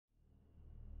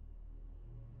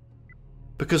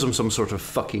because I'm some sort of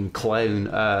fucking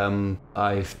clown,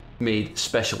 I've made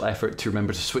special effort to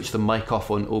remember to switch the mic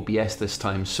off on OBS this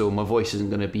time, so my voice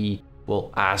isn't going to be,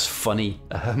 well, as funny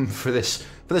for this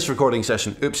recording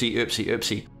session. Oopsie, oopsie,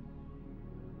 oopsie.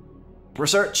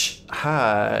 Research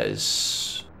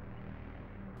has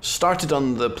started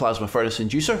on the plasma furnace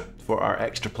inducer for our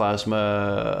extra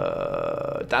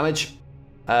plasma damage,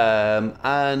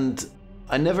 and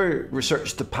I never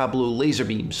researched the Pablo laser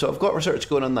beam, so I've got research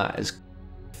going on that. It's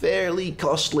fairly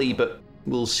costly, but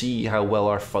we'll see how well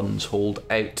our funds hold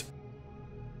out.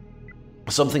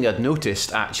 Something I'd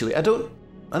noticed, actually, I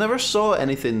never saw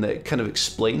anything that kind of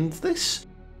explained this.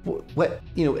 What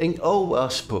you know, oh, I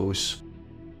suppose.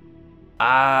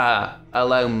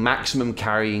 Allow maximum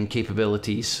carrying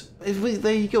capabilities.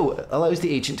 There you go, allows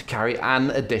the agent to carry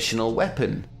an additional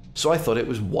weapon. So I thought it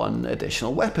was one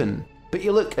additional weapon. But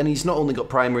you look, and he's not only got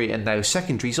primary and now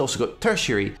secondary, he's also got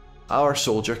tertiary. Our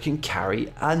soldier can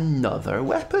carry another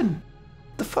weapon.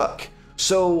 The fuck?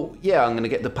 So yeah, I'm gonna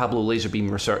get the Pablo laser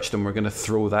beam researched and we're gonna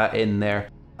throw that in there.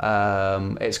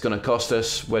 It's gonna cost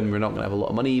us when we're not gonna have a lot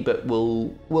of money, but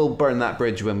we'll burn that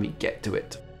bridge when we get to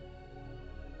it.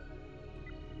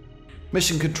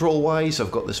 Mission control wise,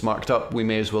 I've got this marked up. We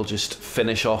may as well just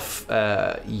finish off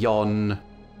Yon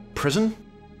prison.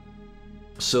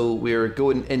 So we're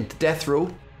going into death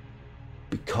row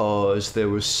because there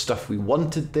was stuff we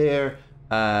wanted there,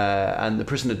 and the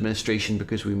prison administration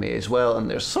because we may as well, and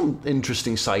there's some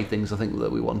interesting side things I think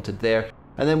that we wanted there.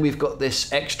 And then we've got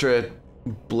this extra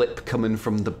blip coming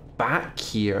from the back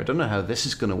here. I don't know how this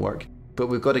is going to work, but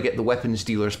we've got to get the weapons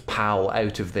dealer's pal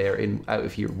out of there, out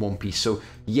of here in one piece. So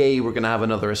yay, we're going to have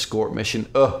another escort mission.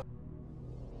 Ugh.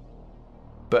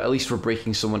 But at least we're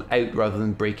breaking someone out rather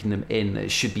than breaking them in.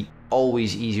 It should be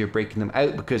always easier breaking them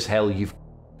out because hell, you've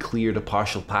cleared a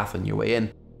partial path on your way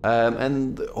in.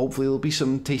 And hopefully there'll be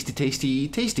some tasty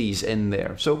tasties in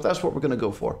there. So that's what we're going to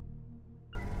go for.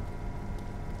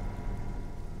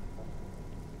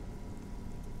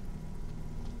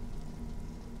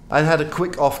 I had a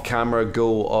quick off-camera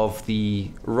go of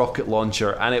the rocket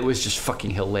launcher and it was just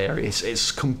fucking hilarious.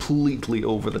 It's completely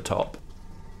over the top.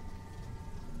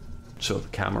 So the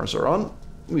cameras are on.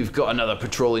 We've got another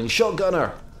patrolling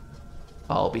shotgunner.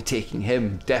 I'll be taking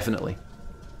him, definitely.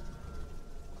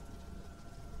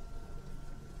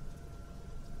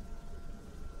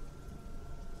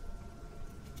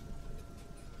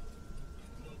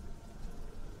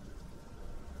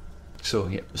 So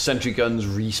yeah, sentry guns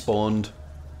respawned.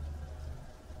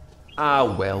 Ah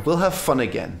well, we'll have fun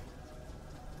again.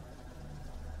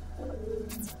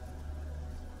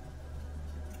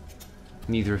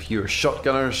 Neither of you are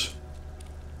shotgunners.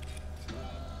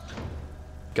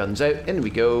 Guns out, in we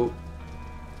go.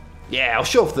 Yeah, I'll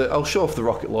show off the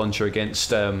rocket launcher against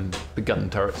the gun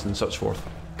turrets and such forth,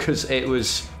 because it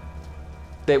was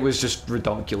just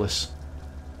ridiculous.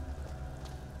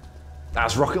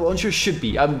 As rocket launchers should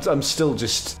be. I'm still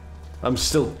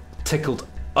tickled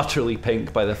utterly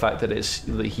pink by the fact that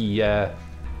he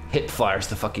hip fires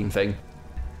the fucking thing.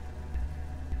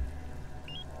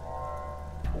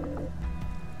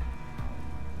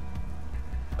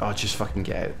 Oh, just fucking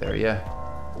get out there, yeah.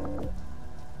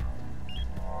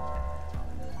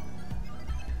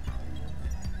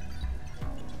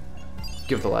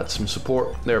 Give the lads some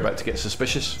support. They're about to get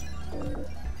suspicious.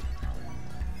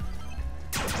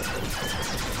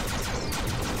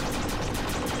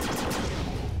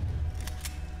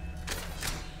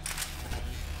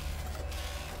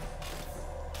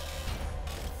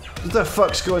 What the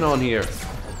fuck's going on here?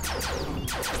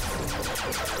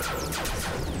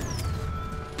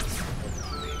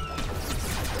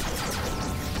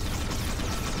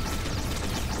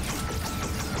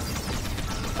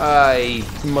 I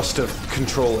must have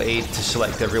Control-A to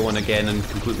select everyone again and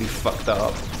completely fucked that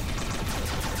up.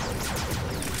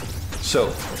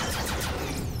 So,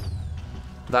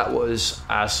 that was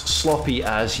as sloppy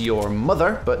as your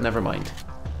mother, but never mind.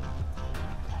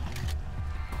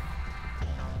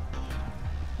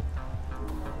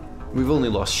 We've only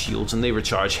lost shields and they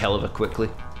recharge hell of a quickly.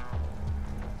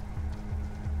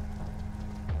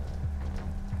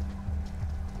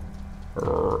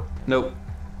 Nope.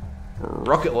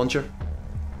 Rocket launcher.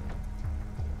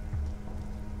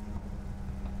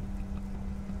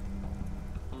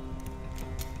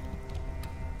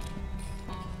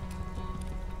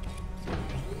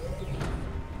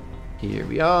 Here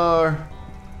we are.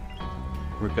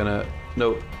 We're gonna...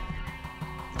 Nope.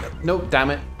 Nope,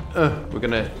 damn it. We're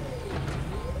gonna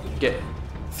get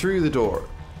through the door.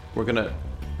 We're gonna...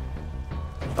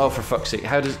 Oh, for fuck's sake.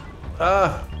 How does...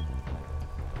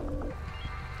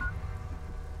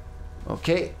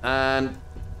 Okay, and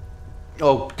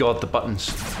Oh god, the buttons.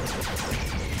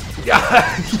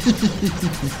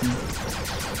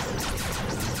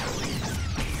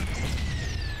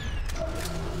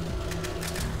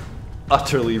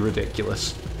 Utterly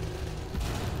ridiculous.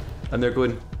 And they're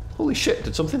going, holy shit,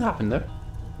 did something happen there?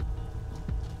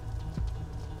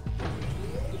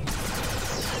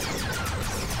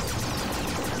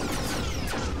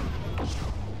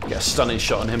 Get a stunning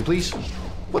shot on him, please.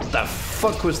 What the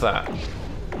fuck was that?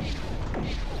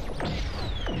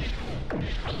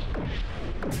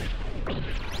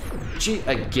 Gee,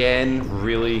 again,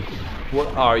 really? What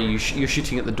are you? You're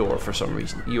shooting at the door for some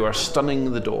reason. You are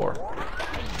stunning the door.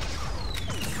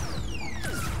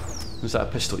 Is that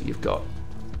a pistol you've got?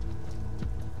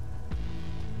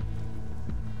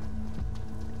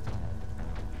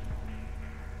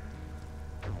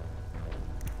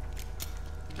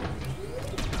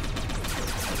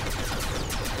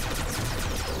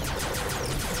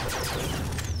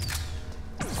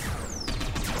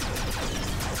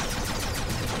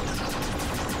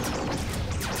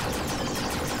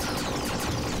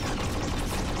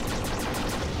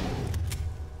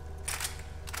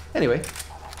 Anyway,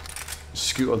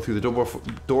 scoot on through the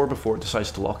door before it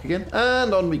decides to lock again,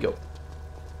 and on we go.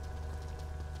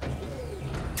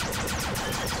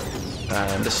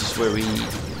 And this is where we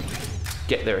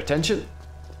get their attention.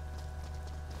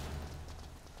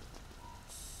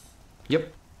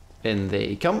 Yep, in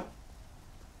they come.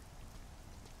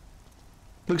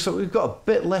 Looks like we've got a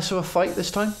bit less of a fight this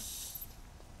time.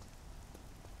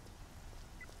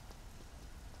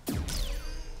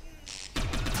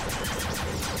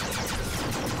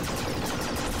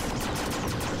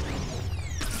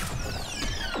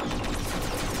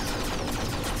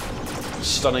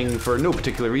 Stunning for no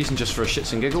particular reason, just for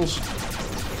shits and giggles.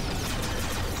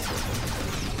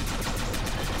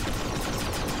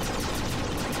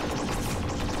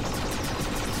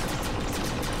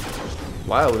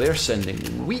 Wow, they're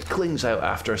sending weaklings out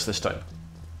after us this time.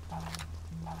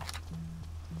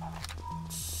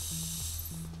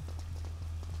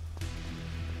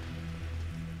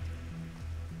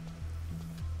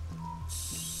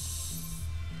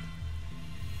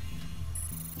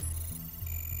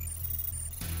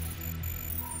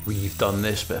 We've done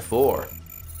this before.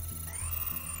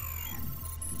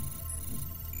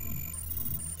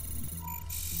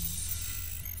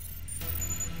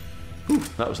 Ooh,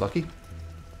 that was lucky.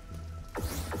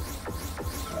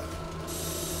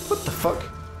 What the fuck?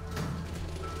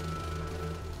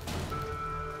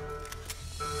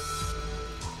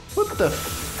 What the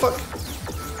fuck?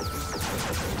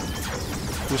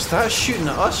 Was that shooting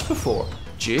at us before?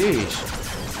 Jeez.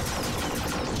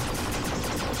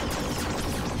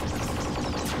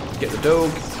 Get the dog.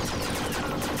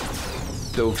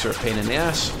 Dogs are a pain in the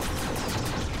ass.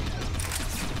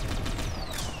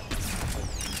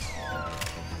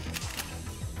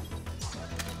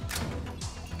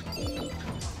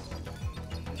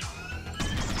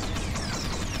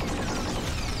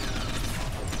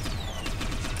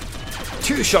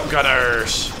 Two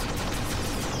shotgunners.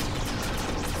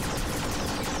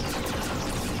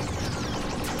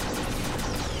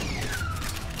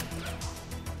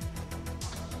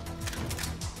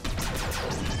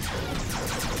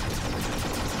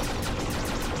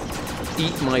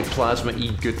 Eat my plasma,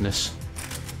 eat goodness.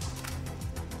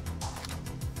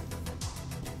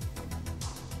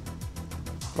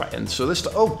 Right, and so this...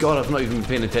 Oh god, I've not even been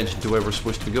paying attention to where we're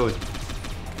supposed to be going.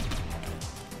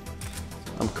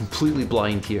 I'm completely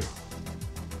blind here.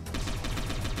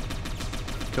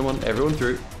 Come on, everyone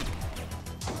through.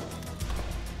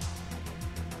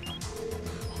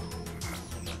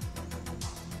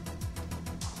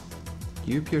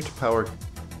 You appear to power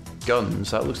guns.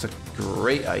 That looks like a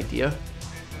great idea.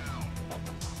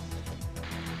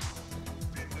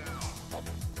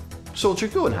 Soldier,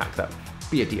 go and hack that.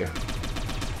 Be a dear.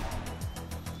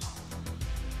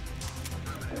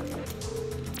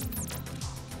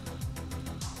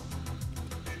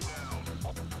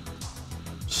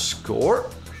 Score.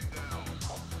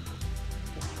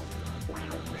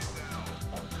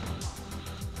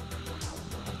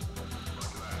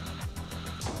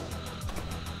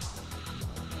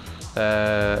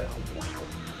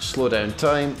 Slow down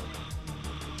time.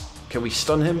 Can we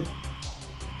stun him?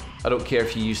 I don't care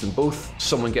if you use them both.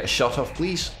 Someone get a shot off,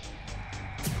 please.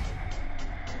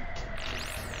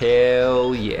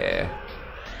 Hell yeah.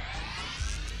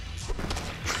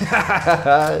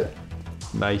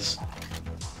 Nice.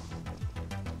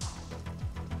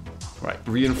 Right,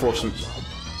 reinforcements.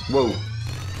 Whoa.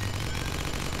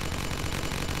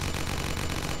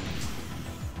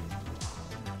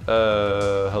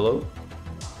 Hello?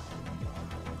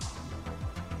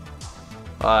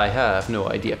 I have no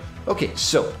idea. Okay,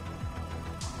 so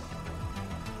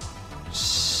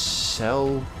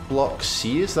cell block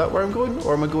C, is that where I'm going?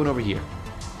 Or am I going over here?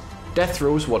 Death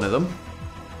row's one of them.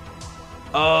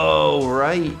 Oh,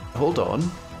 right. Hold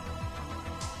on.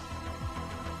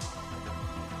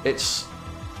 It's...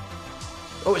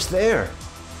 Oh, it's there.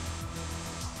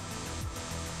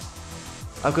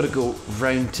 I've got to go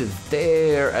round to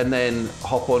there and then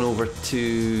hop on over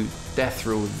to death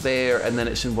row there, and then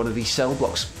it's in one of these cell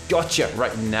blocks. Gotcha!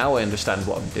 Right, now I understand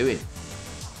what I'm doing.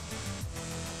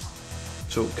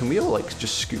 So can we all like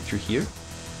just scoot through here?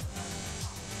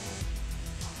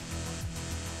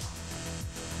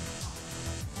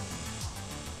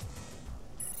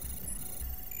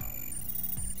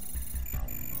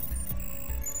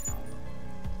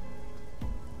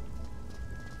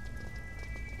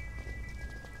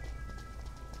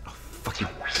 Oh, fucking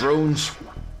drones.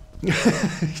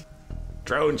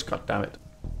 Drones, goddammit.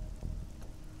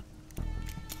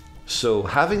 So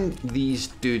having these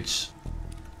dudes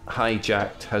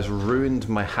hijacked has ruined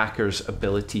my hacker's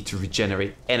ability to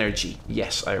regenerate energy.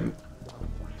 Yes,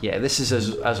 yeah, this is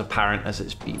as apparent as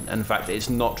it's been. In fact, it's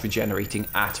not regenerating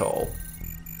at all.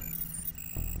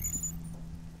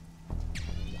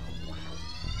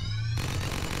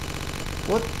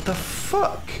 What the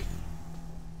fuck?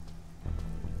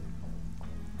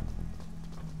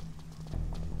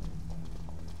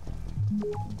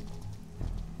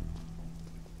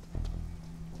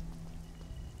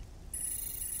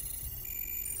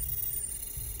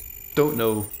 Don't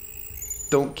know,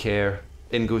 don't care,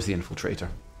 in goes the Infiltrator.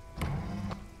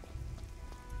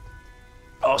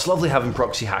 Oh, it's lovely having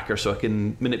Proxy Hacker so I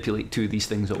can manipulate two of these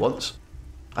things at once.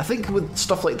 I think with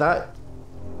stuff like that...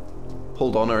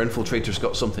 Hold on, our Infiltrator's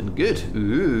got something good.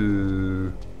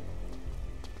 Ooh.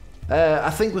 I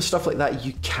think with stuff like that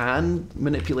you can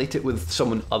manipulate it with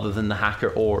someone other than the hacker,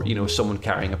 or, you know, someone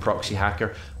carrying a Proxy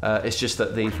Hacker. It's just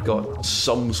that they've got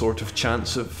some sort of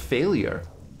chance of failure.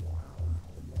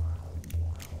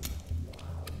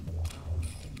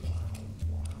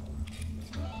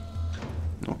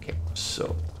 Okay,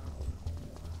 so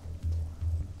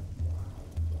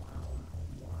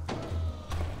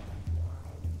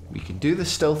we can do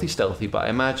this stealthy, but I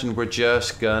imagine we're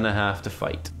just gonna have to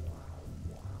fight.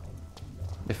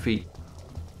 If we...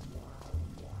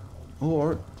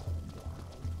 Or...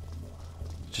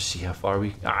 Just see how far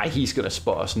we... Ah, he's gonna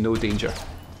spot us, no danger.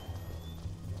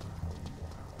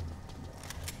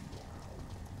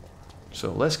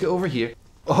 So let's get over here.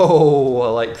 Oh, I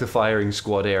like the firing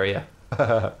squad area.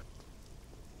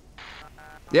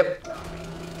 Yep,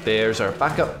 there's our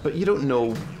backup, but you don't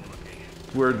know,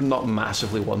 we're not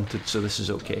massively wanted, so this is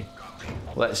okay.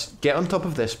 Let's get on top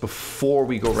of this before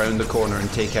we go round the corner and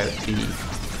take out the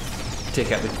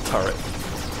turret.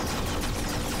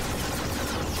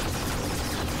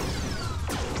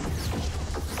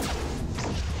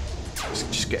 Let's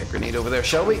just get a grenade over there,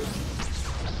 shall we?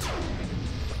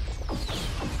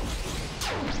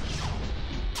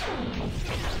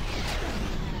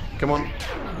 Come on.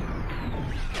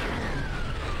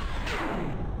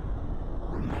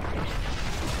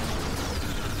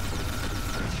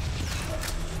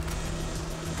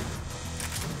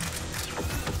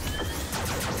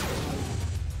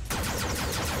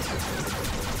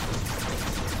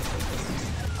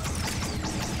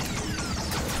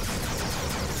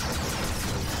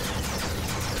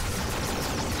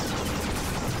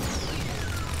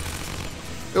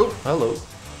 Oh, hello.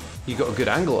 You got a good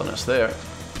angle on us there.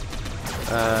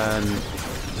 And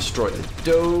destroy the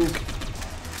dog.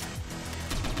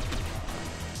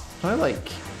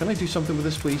 Can I do something with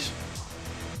this, please?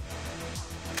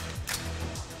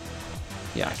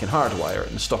 Yeah, I can hardwire it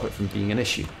and stop it from being an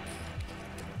issue.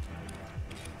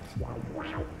 Right,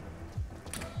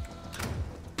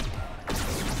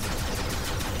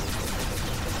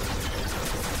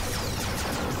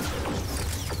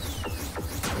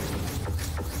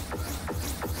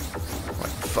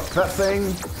 fuck that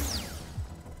thing.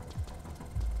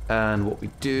 And what we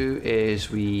do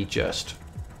is we just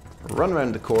run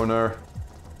around the corner,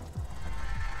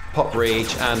 pop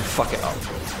rage, and fuck it up.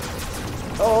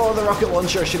 Oh, the rocket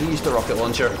launcher! Should have used the rocket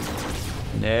launcher.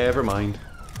 Never mind.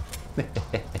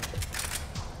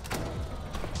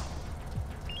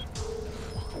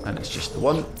 And it's just the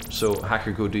one, so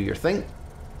hacker, go do your thing.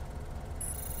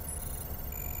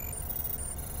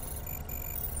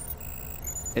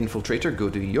 Infiltrator, go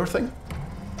do your thing.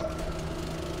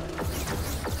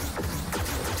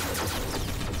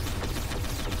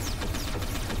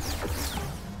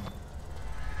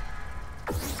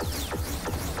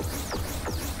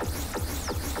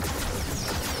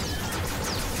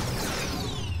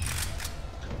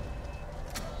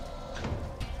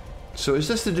 So is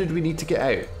this the dude we need to get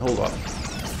out? Hold on.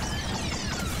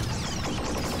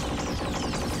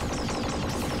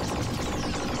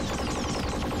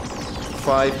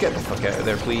 Five, get the fuck out of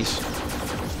there, please.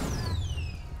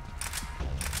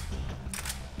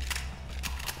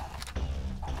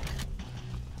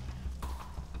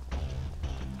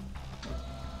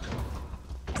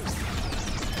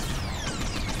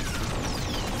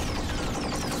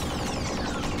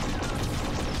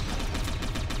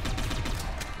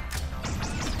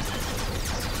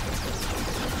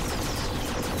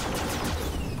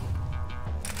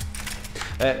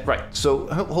 Right, so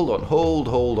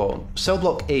hold on. Cell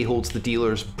block A holds the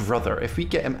dealer's brother. If we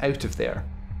get him out of there.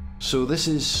 So this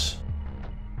is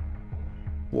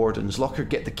Warden's locker.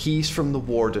 Get the keys from the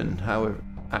warden. However,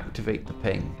 activate the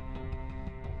ping.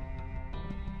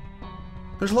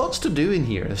 There's lots to do in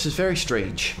here. This is very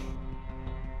strange.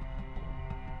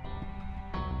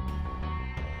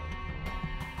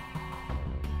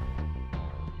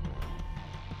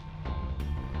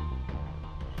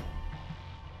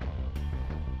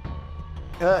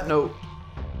 No.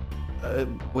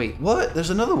 Wait, what? There's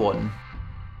another one.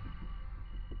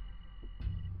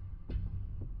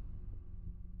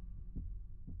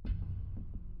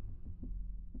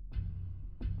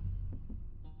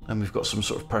 And we've got some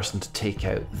sort of person to take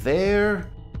out there.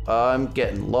 I'm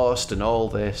getting lost in all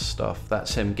this stuff.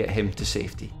 That's him. Get him to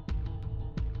safety.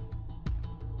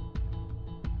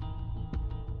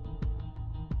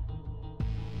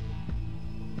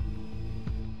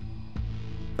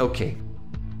 Okay.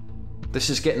 This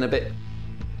is getting a bit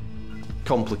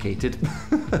complicated.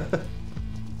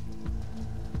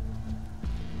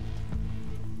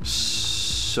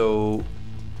 So...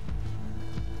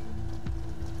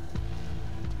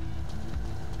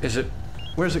 is it...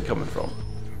 where's it coming from?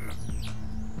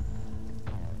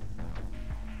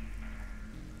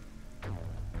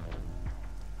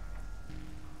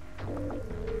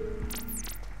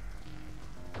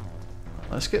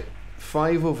 Let's get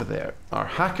 5 over there. Our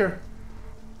hacker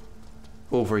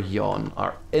over yon.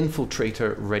 Our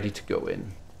infiltrator ready to go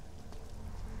in.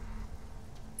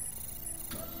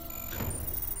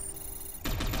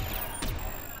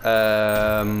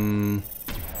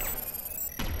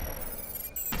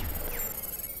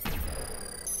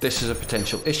 This is a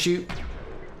potential issue.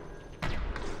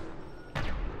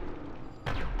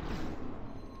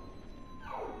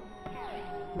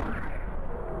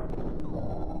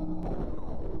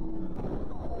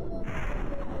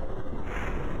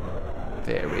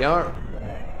 There we are.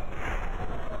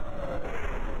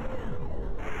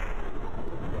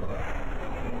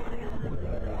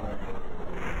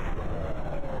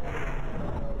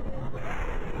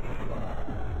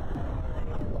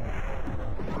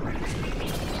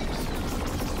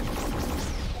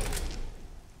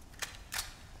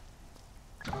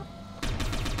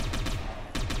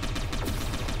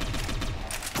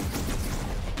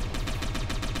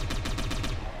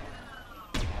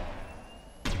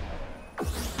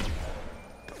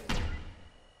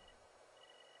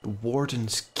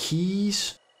 Warden's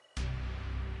keys.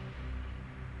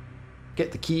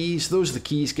 Get the keys. Those are the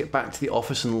keys. Get back to the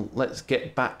office and let's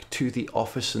get back to the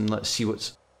office and let's see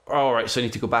what's... Alright, so I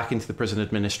need to go back into the prison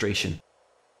administration.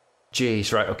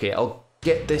 Jeez, right, okay. I'll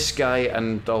get this guy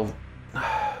and I'll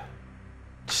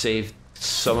save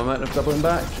some amount of doubling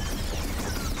back.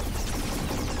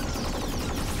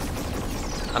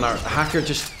 And our hacker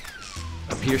just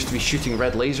appears to be shooting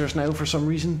red lasers now for some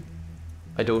reason.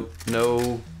 I don't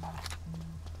know.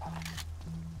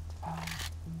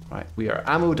 Right, we are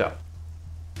ammoed up.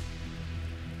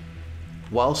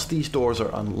 Whilst these doors are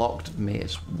unlocked, may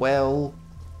as well.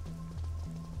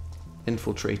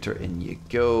 Infiltrator, in you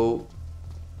go.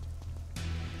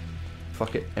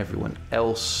 Fuck it, everyone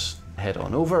else, head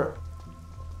on over.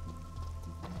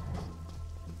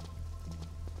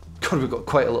 God, we've got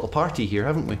quite a little party here,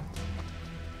 haven't we?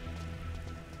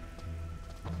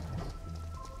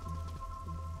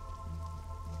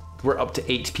 We're up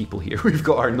to 8 people here. We've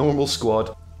got our normal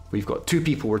squad. We've got 2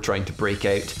 people we're trying to break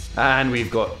out, and we've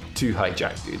got 2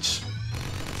 hijack dudes.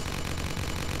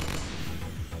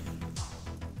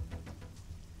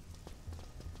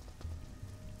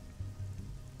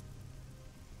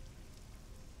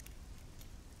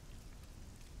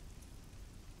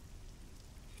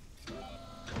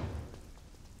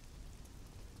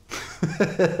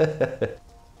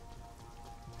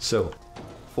 So,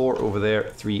 4 over there,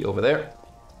 3 over there.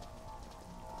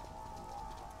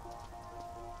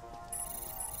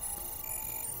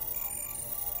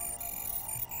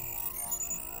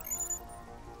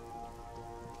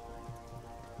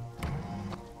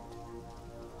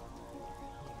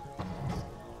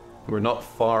 We're not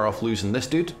far off losing this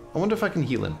dude. I wonder if I can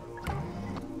heal him.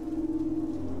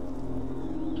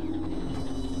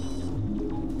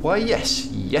 Why, yes.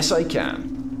 Yes, I can.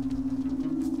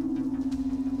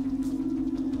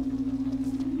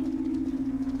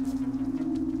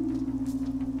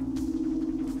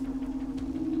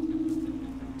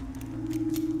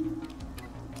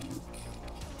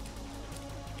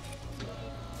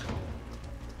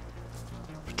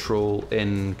 Patrol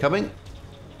incoming.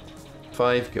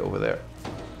 5, get over there.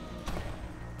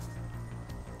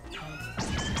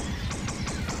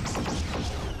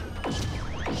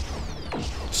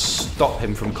 Stop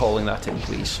him from calling that in,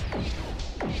 please.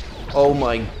 Oh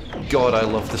my god, I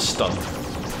love the stun.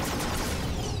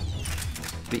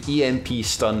 The EMP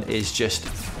stun is just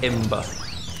imba.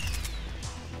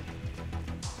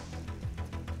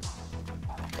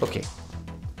 Okay,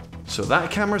 so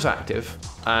that camera's active,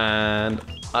 and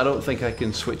I don't think I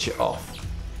can switch it off.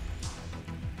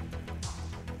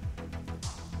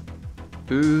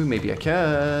 Ooh, maybe I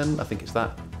can. I think it's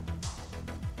that.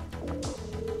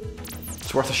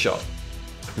 It's worth a shot.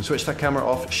 I can switch that camera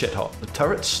off. Shit hot. The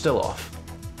turret's still off.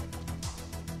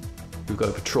 We've got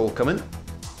a patrol coming.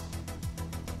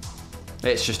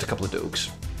 It's just a couple of dogs.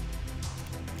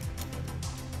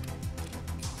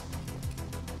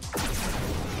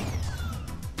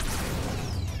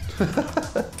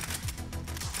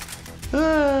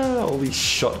 All these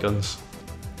shotguns.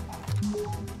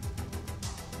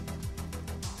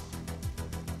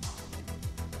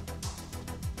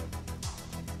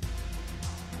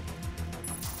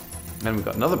 And we've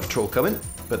got another patrol coming,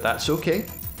 but that's okay.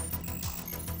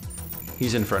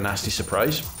 He's in for a nasty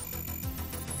surprise.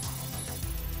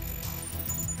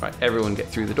 Right, everyone get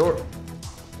through the door.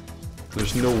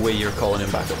 There's no way you're calling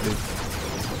him back up, dude.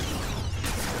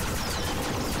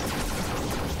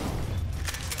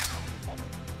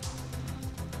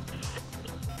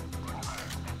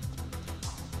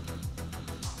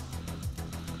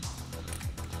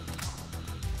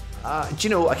 Do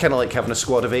you know, I kind of like having a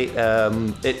squad of 8.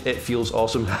 It feels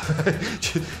awesome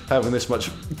having this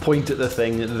much point at the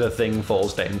thing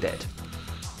falls down dead.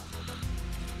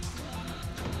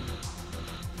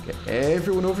 Get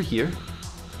everyone over here.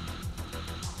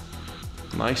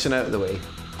 Nice and out of the way.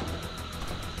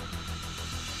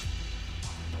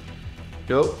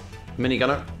 Go,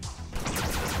 minigunner.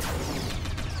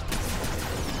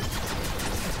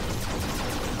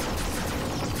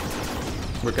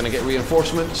 We're gonna get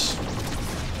reinforcements.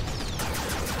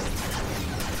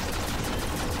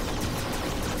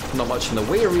 Not much in the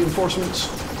way of reinforcements.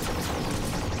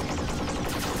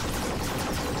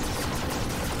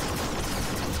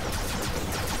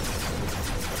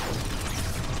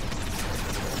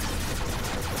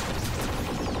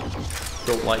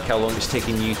 Don't like how long it's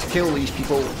taking you to kill these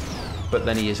people, but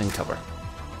then he is in cover.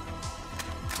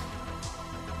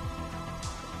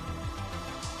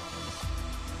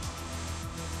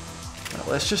 Now,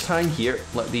 let's just hang here,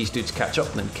 let these dudes catch up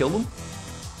and then kill them.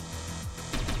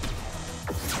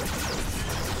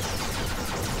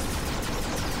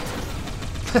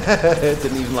 It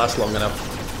didn't even last long enough.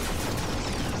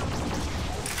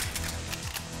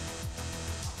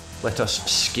 Let us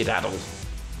skedaddle.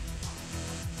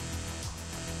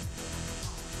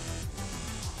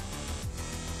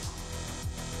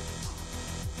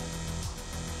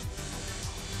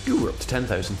 Ooh, we're up to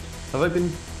 10,000. Have I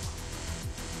been?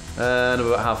 And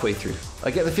about halfway through.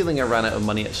 I get the feeling I ran out of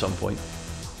money at some point.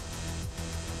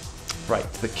 Right,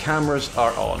 the cameras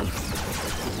are on.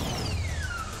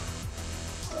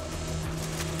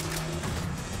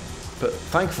 But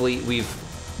thankfully, we've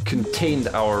contained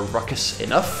our ruckus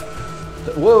enough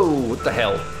that, whoa, what the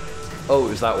hell? Oh, it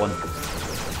was that one.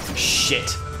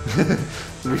 Shit.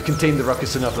 We've contained the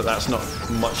ruckus enough that that's not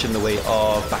much in the way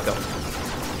of backup.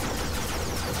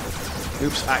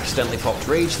 Oops, accidentally popped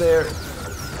rage there.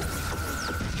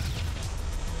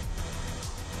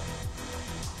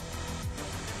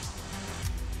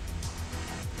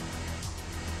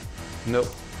 Nope.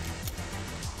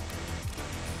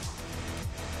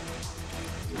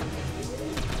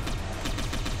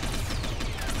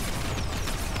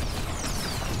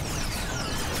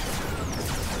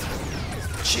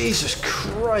 Jesus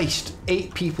Christ,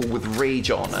 8 people with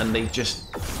rage on and they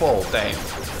just fall down.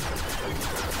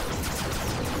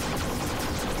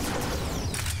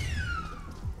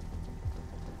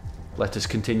 Let us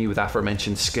continue with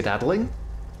aforementioned skedaddling.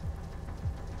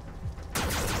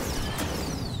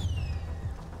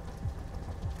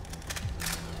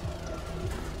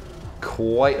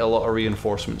 Quite a lot of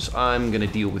reinforcements. I'm going to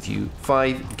deal with you.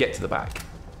 5, get to the back.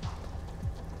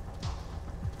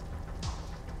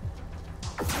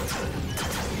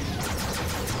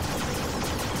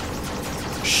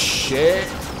 shit.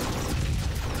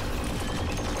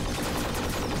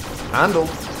 Handle.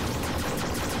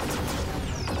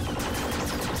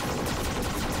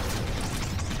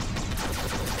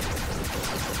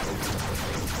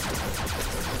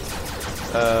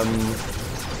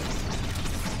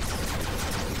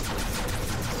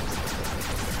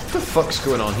 What the fuck's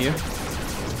going on here?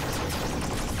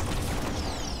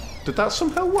 Did that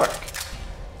somehow work?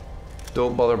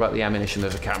 Don't bother about the ammunition,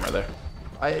 there's a camera there.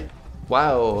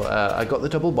 Wow, I got the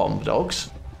double bomb dogs.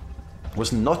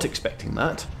 Was not expecting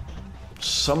that.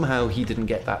 Somehow he didn't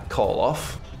get that call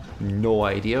off. No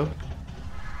idea.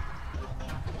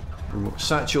 Remote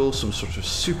satchel, some sort of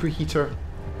superheater.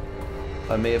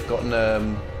 I may have gotten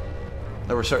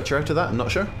a researcher out of that, I'm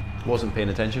not sure. Wasn't paying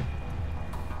attention.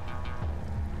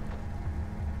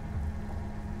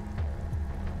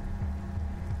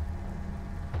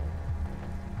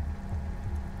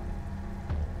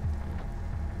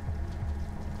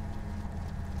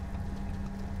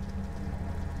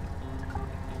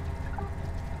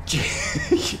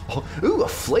 Ooh, a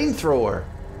flamethrower!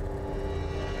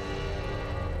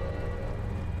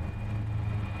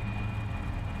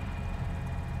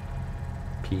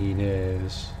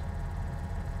 Penis.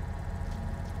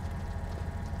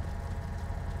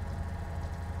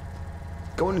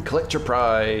 Go and collect your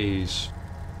prize.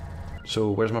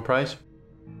 So, where's my prize?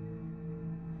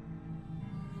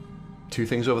 Two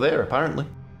things over there, apparently.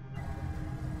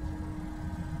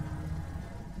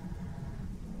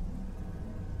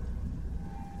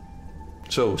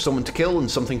 So, someone to kill and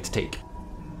something to take.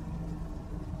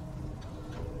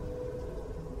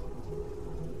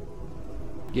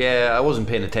 Yeah, I wasn't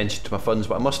paying attention to my funds,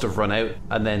 but I must have run out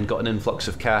and then got an influx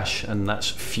of cash, and that's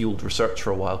fueled research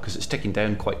for a while because it's ticking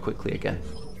down quite quickly again.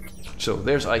 So,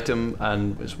 there's item,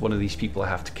 and it's one of these people I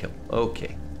have to kill.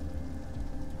 Okay.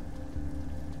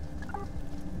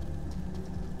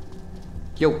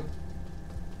 Yo.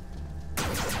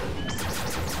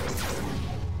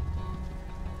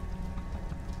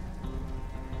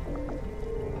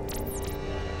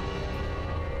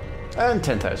 And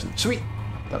 10,000. Sweet.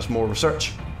 That's more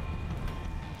research.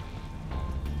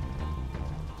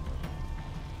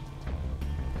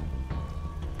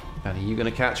 And are you going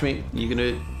to catch me? Are you going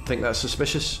to think that's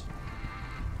suspicious?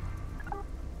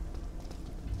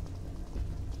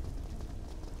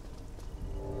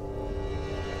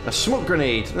 A smoke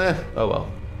grenade. Oh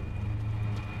well.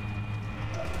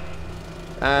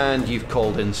 And you've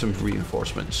called in some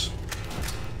reinforcements.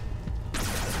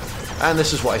 And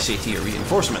this is what I say to your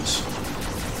reinforcements.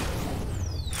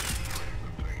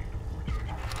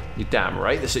 You're damn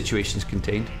right the situation's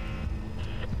contained.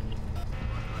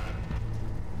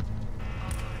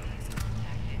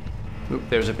 Oop,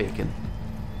 there's a beacon.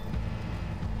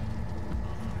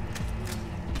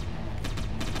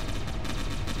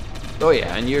 Oh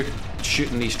yeah, and you're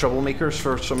shooting these troublemakers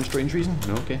for some strange reason?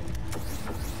 Okay.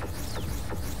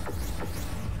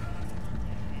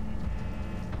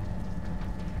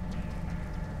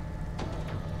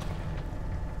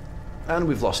 And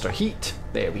we've lost our heat.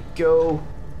 There we go.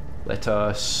 Let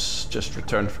us just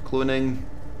return for cloning.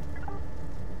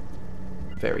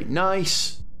 Very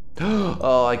nice.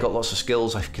 Oh, I got lots of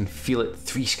skills. I can feel it.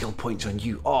 3 skill points on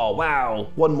you. Oh, wow.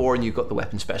 1 more and you got the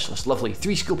weapon specialist. Lovely.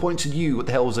 3 skill points on you. What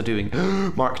the hell was I doing?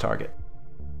 Mark target.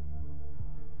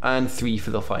 And 3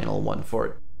 for the final one for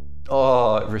it.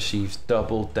 Oh, it receives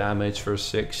double damage for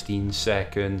 16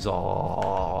 seconds.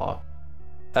 Oh.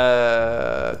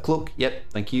 Cloak. Yep,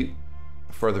 thank you.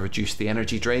 Further reduce the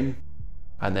energy drain.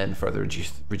 And then further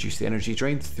reduce the energy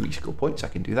drain. 3 skill points, I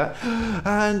can do that.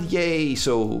 And yay,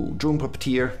 so drone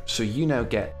puppeteer. So you now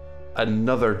get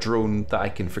another drone that I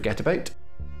can forget about.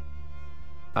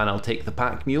 And I'll take the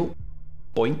pack mule.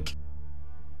 Boink.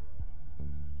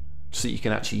 So you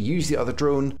can actually use the other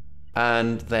drone.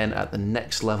 And then at the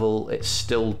next level, it's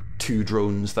still 2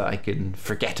 drones that I can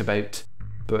forget about.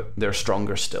 But they're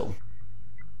stronger still.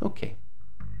 Okay.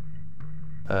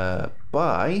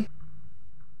 Buy.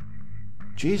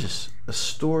 Jesus, a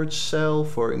storage cell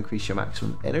for increase your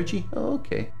maximum energy? Oh,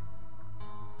 okay.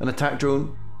 An attack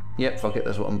drone. Yep, fuck it,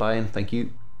 that's what I'm buying, thank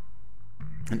you.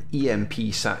 An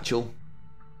EMP satchel.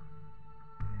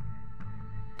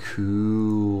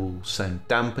 Cool. Sound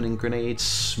dampening grenades,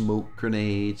 smoke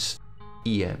grenades,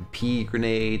 EMP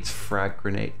grenades, frag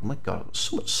grenade. Oh my god, I've got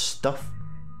so much stuff.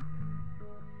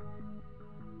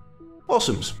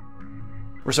 Awesomes.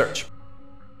 Research.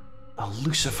 A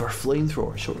Lucifer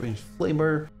flamethrower, short-range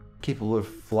flamer, capable of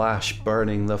flash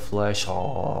burning the flesh.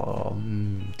 Oh,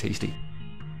 tasty.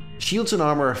 Shields and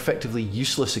armour are effectively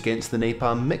useless against the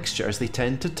napalm mixture, as they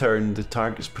tend to turn the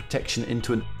target's protection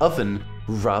into an oven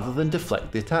rather than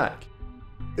deflect the attack.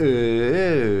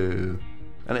 Oh.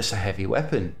 And it's a heavy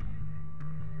weapon.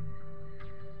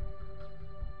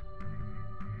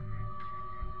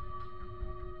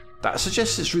 That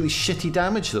suggests it's really shitty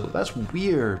damage though. That's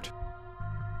weird.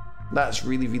 That's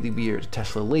really, really weird.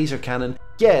 Tesla laser cannon.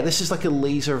 Yeah, this is like a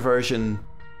laser version.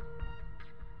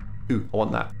 Ooh, I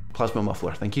want that. Plasma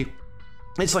muffler, thank you.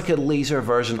 It's like a laser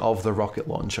version of the rocket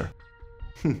launcher.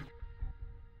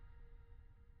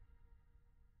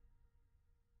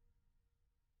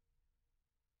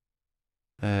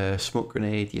 Smoke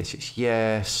grenade, yes, yes,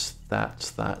 yes.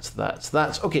 That's.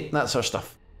 Okay, that's our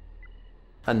stuff.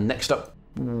 And next up,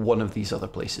 one of these other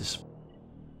places.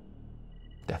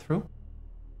 Death row?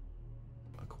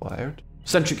 Acquired.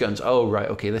 Sentry guns. Oh, right,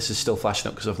 okay, this is still flashing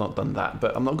up because I've not done that,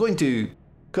 but I'm not going to,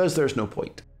 because there's no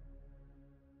point.